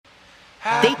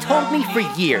They told me for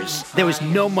years there was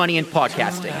no money in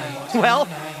podcasting. Well,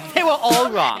 they were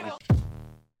all wrong.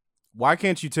 Why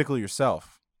can't you tickle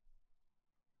yourself?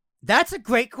 That's a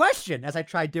great question. As I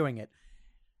tried doing it,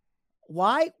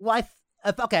 why?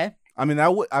 Okay. I mean,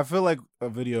 I feel like a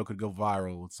video could go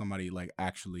viral with somebody like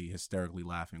actually hysterically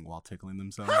laughing while tickling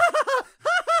themselves.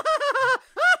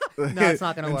 No, it's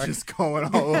not gonna work. Just going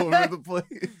all over the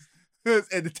place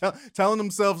and telling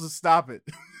themselves to stop it.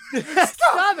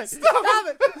 Stop it!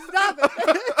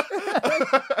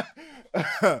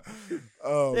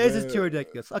 Oh, this man. is too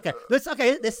ridiculous. Okay, this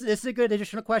is a good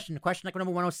additional question. Question like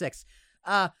number 106.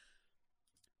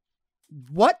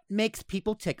 What makes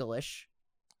people ticklish?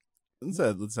 Let's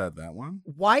add that one.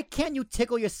 Why can't you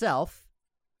tickle yourself?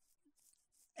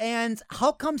 And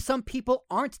how come some people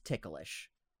aren't ticklish?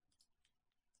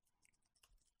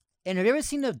 And have you ever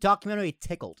seen the documentary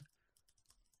Tickled?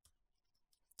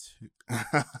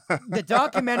 The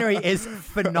documentary is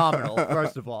phenomenal,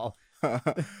 first of all.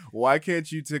 Why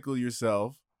can't you tickle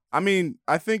yourself? I mean,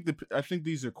 I think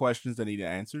these are questions that need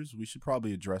answers. We should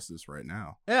probably address this right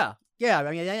now. Yeah.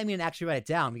 I mean, actually write it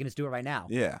down. We can just do it right now.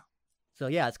 Yeah. So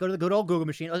yeah, let's go to the good old Google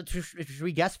machine. Should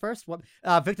we guess first? What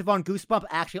Victor von Goosebump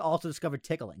actually also discovered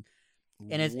tickling,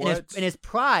 and his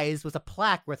prize was a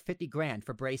plaque worth $50,000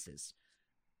 for braces.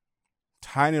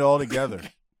 Tying it all together.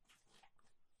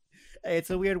 Hey,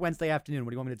 it's a weird Wednesday afternoon. What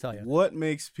do you want me to tell you? What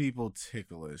makes people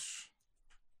ticklish?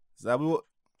 Is that what?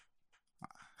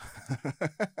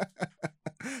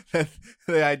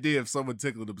 The idea of someone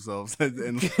tickling themselves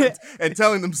and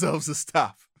telling themselves to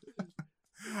stop.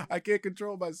 I can't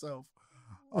control myself.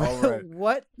 All right.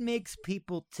 What makes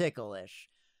people ticklish?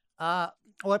 Well,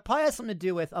 it probably has something to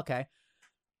do with an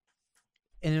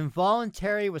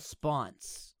involuntary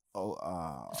response.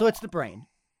 So it's the brain.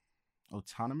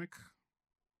 Autonomic?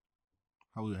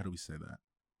 How do we say that?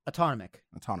 Autonomic.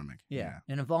 Yeah.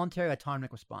 An involuntary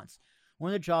autonomic response. One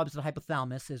of the jobs of the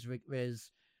hypothalamus is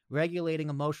regulating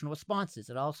emotional responses.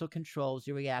 It also controls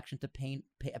your reaction to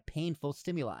painful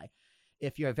stimuli.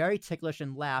 If you're very ticklish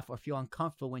and laugh or feel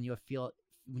uncomfortable when your feet are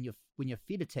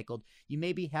tickled, you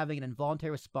may be having an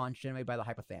involuntary response generated by the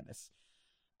hypothalamus.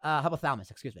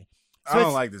 Excuse me. So I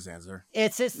don't like this answer.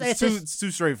 It's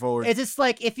too straightforward. It's just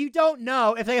like, if you don't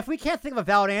know, if we can't think of a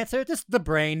valid answer, just the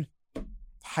brain.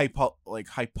 The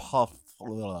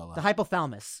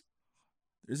hypothalamus.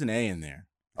 There's an A in there.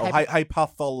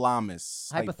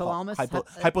 Hypothalamus.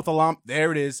 Hypothalamus.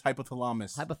 There it is.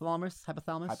 Hypothalamus.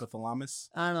 Hypothalamus.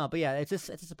 I don't know, but yeah, it's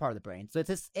just a part of the brain. So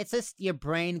it's just your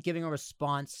brain giving a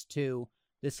response to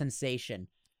the sensation.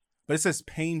 But it says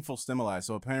painful stimuli,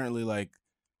 so apparently, like,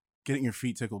 getting your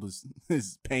feet tickled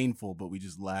is painful, but we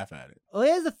just laugh at it. Well,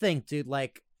 here's the thing, dude.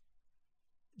 Like,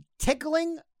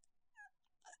 tickling.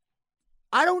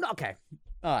 I don't know. Okay.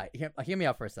 All right. Hear me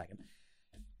out for a second.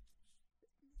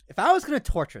 If I was going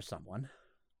to torture someone.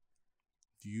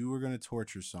 If you were going to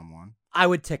torture someone. I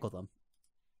would tickle them.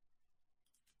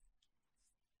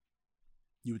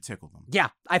 You would tickle them. Yeah.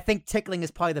 I think tickling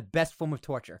is probably the best form of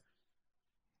torture.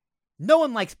 No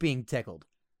one likes being tickled.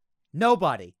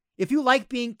 Nobody. If you like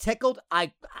being tickled,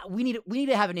 we need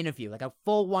to have an interview, like a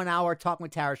full 1 hour talking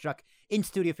with Tara Struck in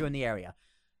studio if you're in the area.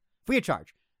 Free of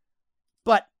charge.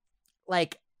 But,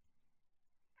 like,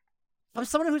 from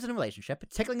someone who's in a relationship,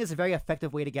 tickling is a very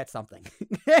effective way to get something.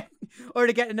 Or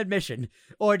to get an admission.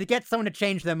 Or to get someone to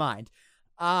change their mind.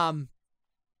 I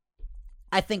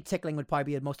think tickling would probably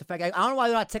be the most effective. I don't know why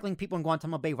they're not tickling people in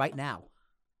Guantanamo Bay right now.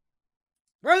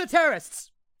 Where are the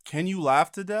terrorists? Can you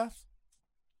laugh to death?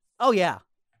 Oh, yeah.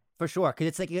 For sure. Because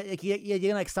it's like, you're going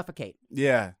to, like, suffocate.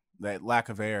 Yeah. That lack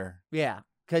of air. Yeah.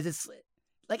 Because it's...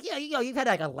 Like, you've had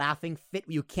like a laughing fit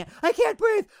where I can't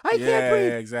breathe. I can't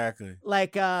breathe. Yeah, exactly.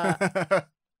 Like,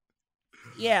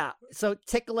 yeah. So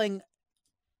tickling,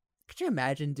 could you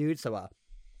imagine, dude? So,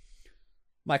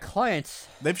 my clients.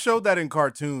 They've showed that in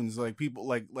cartoons, like people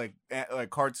like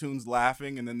cartoons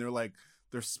laughing, and then they're like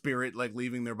their spirit like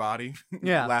leaving their body.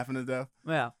 Yeah. Laughing to death.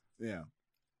 Yeah. Yeah.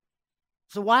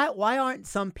 So why aren't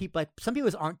some people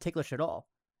aren't ticklish at all?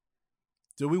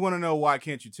 Do we want to know why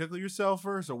can't you tickle yourself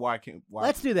first, or why?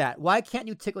 Let's do that. Why can't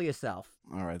you tickle yourself?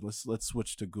 All right, let's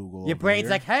switch to Google. Your brain's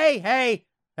like, hey,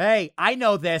 I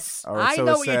know this. Right, I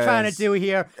know what you're trying to do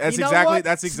here. That's you know exactly. what?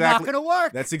 That's It's exactly. not gonna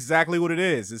work. That's exactly what it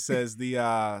is. It says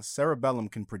the cerebellum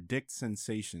can predict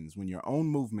sensations when your own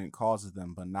movement causes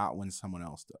them, but not when someone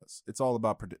else does. It's all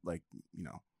about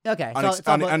Okay.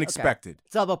 unexpected. Okay.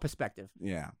 It's all about perspective.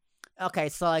 Yeah. Okay,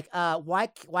 so like, why?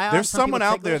 There's someone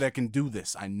out there ticklish? that can do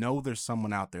this. I know there's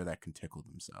someone out there that can tickle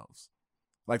themselves.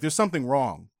 Like there's something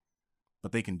wrong,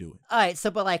 but they can do it. All right, so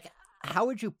but like, how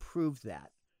would you prove that?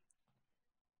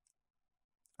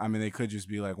 I mean, they could just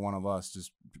be like one of us,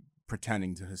 just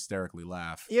pretending to hysterically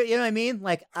laugh. You know what I mean?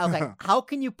 Like, okay, how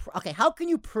can you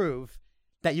prove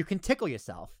that you can tickle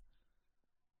yourself?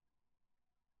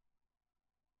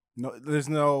 No, there's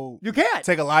no. You can't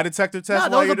Take a lie detector test No,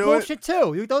 while those you are do bullshit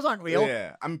too. Those aren't it. real.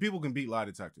 Yeah, I mean, people can beat lie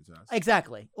detector tests.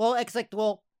 Exactly. Well,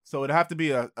 So it'd have to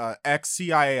be a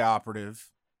ex-CIA operative.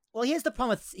 Well, here's the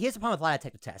problem with lie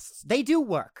detector tests. They do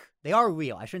work. They are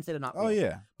real. I shouldn't say they're not real. Oh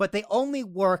yeah. But they only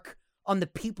work on the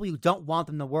people you don't want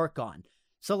them to work on.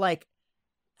 So like,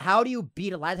 how do you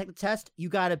beat a lie detector test? You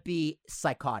gotta be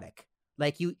psychotic.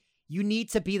 Like you need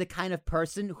to be the kind of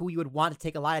person who you would want to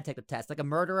take a lie detector test. Like a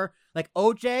murderer, like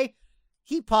OJ,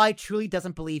 he probably truly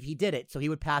doesn't believe he did it, so he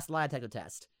would pass the lie detector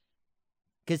test.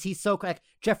 Because he's so like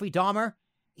Jeffrey Dahmer,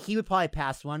 he would probably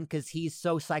pass one because he's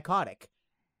so psychotic,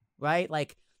 right?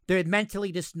 Like they're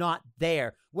mentally just not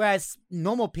there. Whereas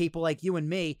normal people like you and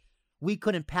me, we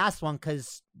couldn't pass one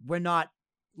because we're not.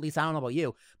 At least I don't know about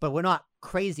you, but we're not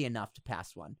crazy enough to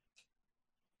pass one.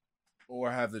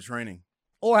 Or have the training.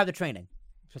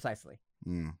 Precisely.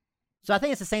 Mm. So I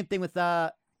think it's the same thing with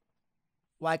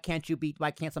why can't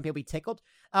some people be tickled?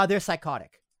 They're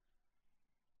psychotic.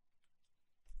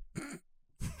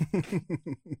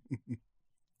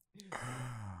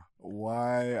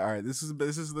 Why? All right, this is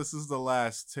the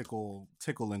last tickle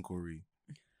inquiry.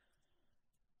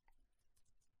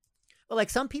 Well, like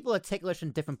some people are ticklish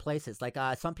in different places. Like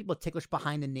some people are ticklish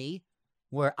behind the knee,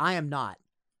 where I am not.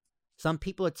 Some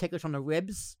people are ticklish on the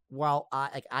ribs, while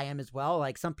I am as well.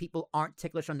 Like some people aren't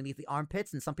ticklish underneath the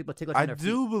armpits, and some people are ticklish on their feet. I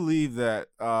do believe that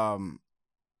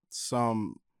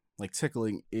some like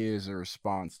tickling is a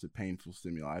response to painful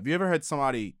stimuli. Have you ever had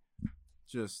somebody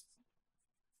just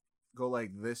go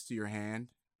like this to your hand?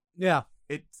 Yeah.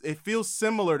 It feels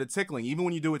similar to tickling, even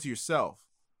when you do it to yourself.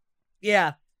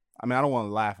 Yeah. I mean, I don't want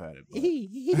to laugh at it. But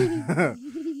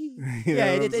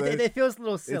it feels a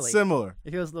little silly. It's similar.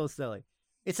 It feels a little silly.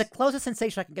 It's the closest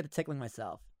sensation I can get to tickling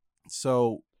myself.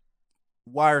 So,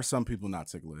 why are some people not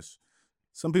ticklish?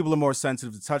 Some people are more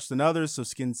sensitive to touch than others, so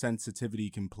skin sensitivity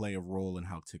can play a role in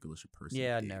how ticklish a person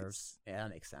is. Nerves. Yeah, that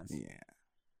makes sense.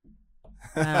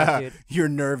 Yeah. Dude. Your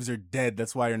nerves are dead.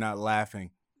 That's why you're not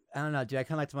laughing. I don't know, dude. I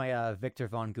kind of liked my Victor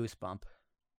Von Goosebump.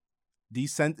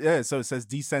 So it says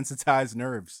desensitized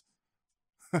nerves.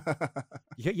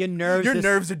 Your nerves.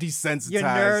 Nerves are desensitized. Your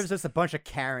nerves is a bunch of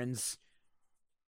Karens